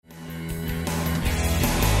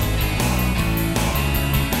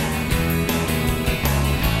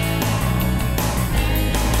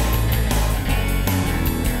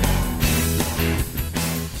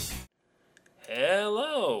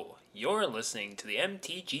listening to the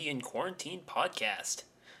MTG in Quarantine podcast.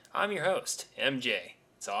 I'm your host, MJ.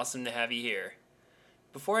 It's awesome to have you here.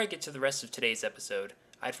 Before I get to the rest of today's episode,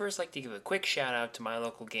 I'd first like to give a quick shout out to my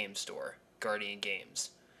local game store, Guardian Games.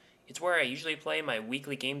 It's where I usually play my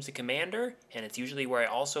weekly games of Commander, and it's usually where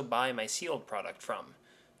I also buy my sealed product from.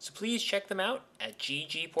 So please check them out at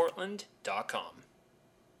ggportland.com.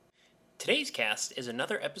 Today's cast is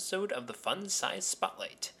another episode of the Fun Size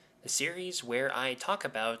Spotlight, the series where I talk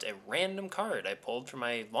about a random card I pulled from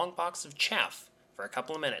my long box of chaff for a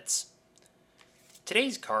couple of minutes.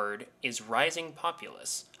 Today's card is Rising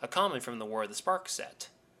Populace, a common from the War of the Spark set.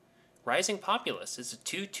 Rising Populace is a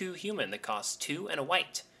 2/2 human that costs 2 and a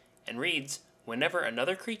white, and reads, whenever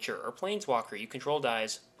another creature or planeswalker you control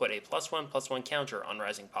dies, put a +1/+1 counter on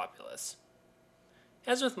Rising Populace.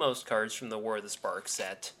 As with most cards from the War of the Spark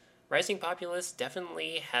set, Rising Populace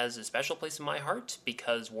definitely has a special place in my heart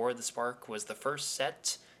because War of the Spark was the first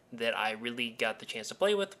set that I really got the chance to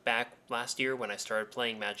play with back last year when I started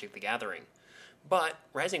playing Magic the Gathering. But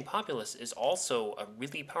Rising Populace is also a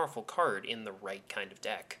really powerful card in the right kind of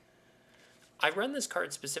deck. I run this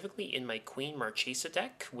card specifically in my Queen Marchesa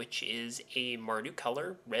deck, which is a Mardu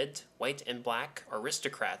color, red, white, and black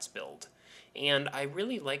Aristocrats build. And I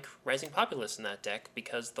really like Rising Populace in that deck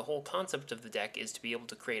because the whole concept of the deck is to be able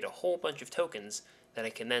to create a whole bunch of tokens that I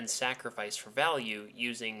can then sacrifice for value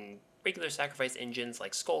using regular sacrifice engines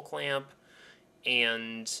like Skullclamp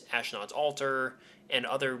and Ashnod's Altar and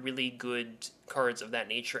other really good cards of that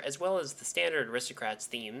nature, as well as the standard Aristocrats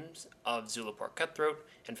themes of Zulaport Cutthroat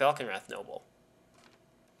and Falconwrath Noble.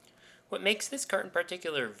 What makes this card in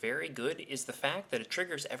particular very good is the fact that it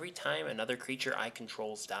triggers every time another creature I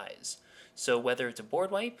control dies. So whether it's a board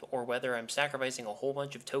wipe, or whether I'm sacrificing a whole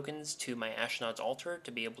bunch of tokens to my Ashnod's Altar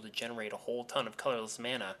to be able to generate a whole ton of colorless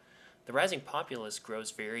mana, the Rising Populace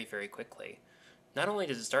grows very, very quickly. Not only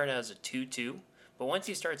does it start out as a 2/2, but once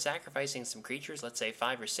you start sacrificing some creatures, let's say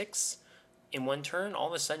 5 or 6, in one turn, all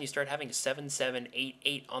of a sudden you start having a 7/7,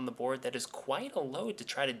 8/8 on the board that is quite a load to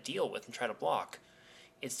try to deal with and try to block.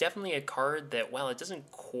 It's definitely a card that, while it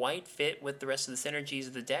doesn't quite fit with the rest of the synergies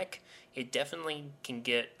of the deck, it definitely can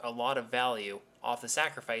get a lot of value off the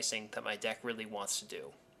sacrificing that my deck really wants to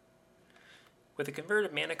do. With a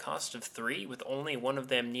converted mana cost of 3, with only one of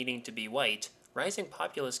them needing to be white, Rising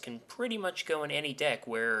Populace can pretty much go in any deck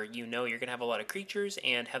where you know you're going to have a lot of creatures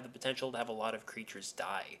and have the potential to have a lot of creatures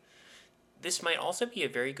die. This might also be a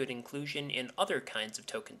very good inclusion in other kinds of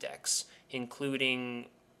token decks,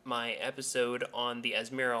 including my episode on the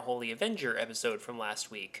Azmira Holy Avenger episode from last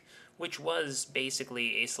week, which was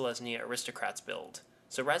basically a Selesnya Aristocrats build.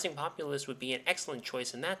 So Rising Populace would be an excellent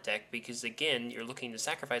choice in that deck because, again, you're looking to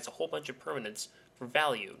sacrifice a whole bunch of permanents for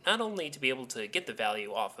value, not only to be able to get the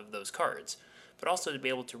value off of those cards, but also to be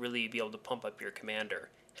able to pump up your commander.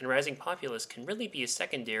 And Rising Populace can really be a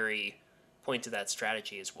secondary point to that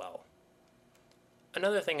strategy as well.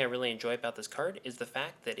 Another thing I really enjoy about this card is the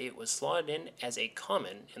fact that it was slotted in as a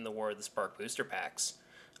common in the War of the Spark booster packs.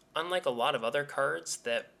 Unlike a lot of other cards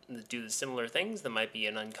that do similar things that might be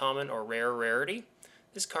an uncommon or rare rarity,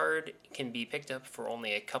 this card can be picked up for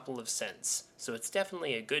only a couple of cents, so it's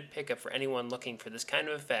definitely a good pickup for anyone looking for this kind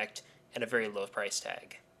of effect at a very low price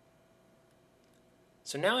tag.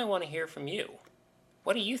 So now I want to hear from you.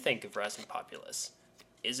 What do you think of Rising Populace?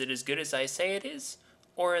 Is it as good as I say it is,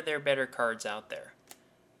 or are there better cards out there?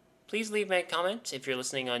 Please leave me a comment if you're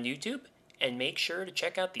listening on YouTube, and make sure to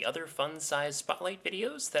check out the other Fun Size Spotlight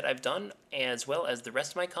videos that I've done, as well as the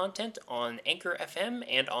rest of my content on Anchor FM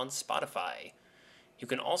and on Spotify. You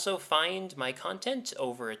can also find my content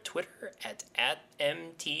over at Twitter at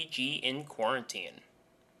 @MTGinQuarantine.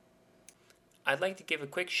 I'd like to give a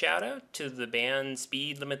quick shout out to the band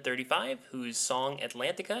Speed Limit 35, whose song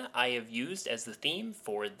Atlantica I have used as the theme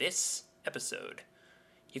for this episode.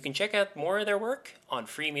 You can check out more of their work on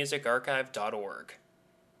freemusicarchive.org.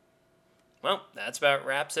 Well, that's about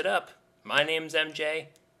wraps it up. My name's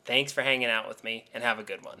MJ. Thanks for hanging out with me, and have a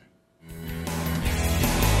good one.